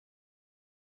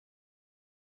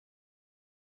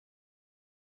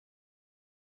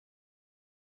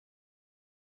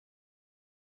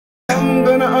I'm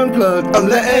gonna unplug, I'm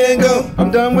letting go.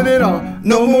 I'm done with it all,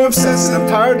 no more obsessing. I'm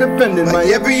tired defending my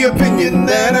every opinion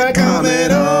that I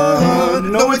comment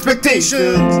on. No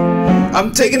expectations,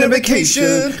 I'm taking a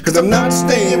vacation, cause I'm not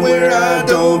staying where I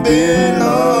don't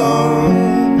belong.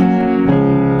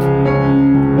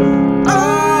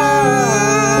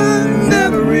 I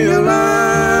never realized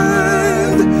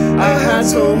I had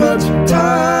so much time.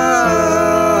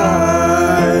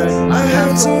 I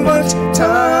have so much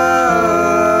time.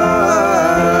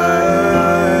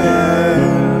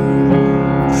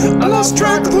 I lost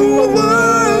track of who I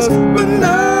was, but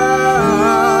now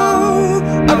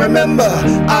I remember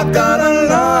I've got a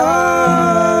life.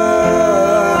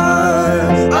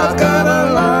 I've got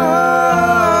a life.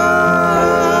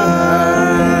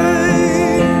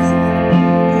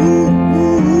 Ooh,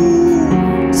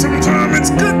 ooh. Sometimes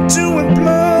it's good to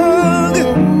unplug.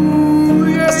 Ooh,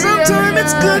 yeah, sometimes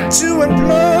it's good to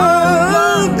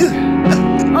unplug.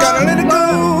 Gotta let it go.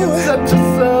 Set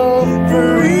yourself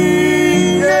free.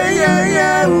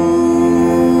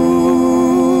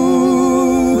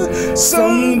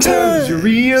 Sometimes you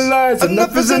realize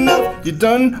enough is enough. You've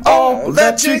done all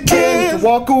that you can to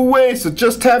walk away, so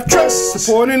just have trust.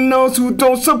 Supporting those who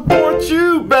don't support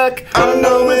you back. I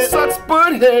know it sucks,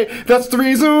 but hey, that's the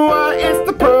reason why it's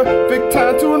the perfect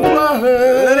time to unplug.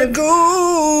 Let it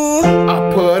go.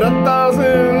 I put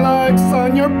 1,000 likes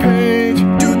on your page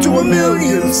due to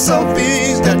 1,000,000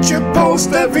 selfies that you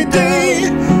post every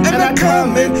day. And I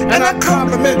comment and I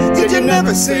compliment, yet you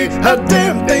never say a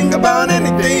damn thing about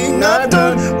anything I've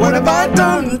done. What have I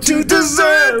done to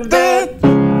deserve that?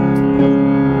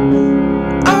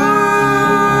 I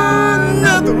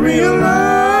never realized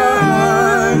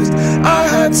I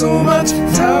had so much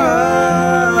time,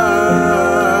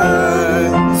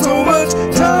 so much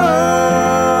time.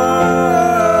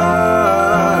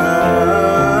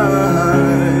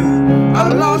 I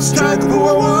lost track of who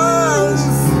I was,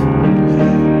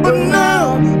 but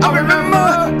now I remember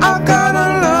I've got a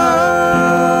life.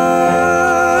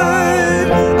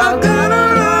 I've got a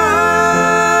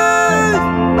life.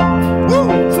 Woo.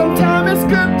 Sometimes it's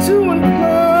good to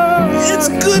unplug. It's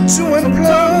good to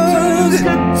unplug. It's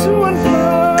good to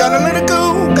unplug. Gotta let it go.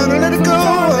 Gotta let it go.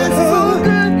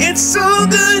 It's so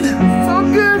good. So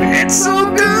good. It's so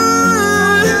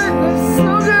good. It's so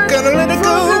good. Gotta let it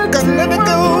go. Gotta let it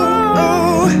go.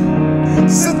 Oh.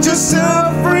 Set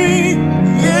yourself free.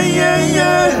 Yeah, yeah,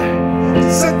 yeah.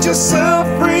 Set yourself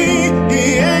free.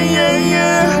 Yeah, yeah,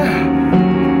 yeah.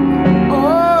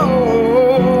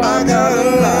 Oh, I got a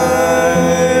life.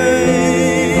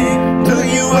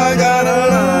 Telling you I got a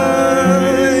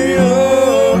life.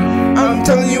 Oh, I'm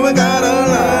telling you I got a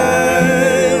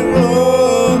life.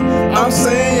 Oh, I'm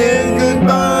saying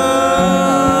goodbye.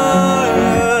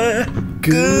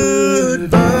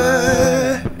 Goodbye.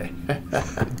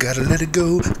 Gotta let it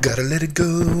go. Gotta let it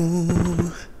go.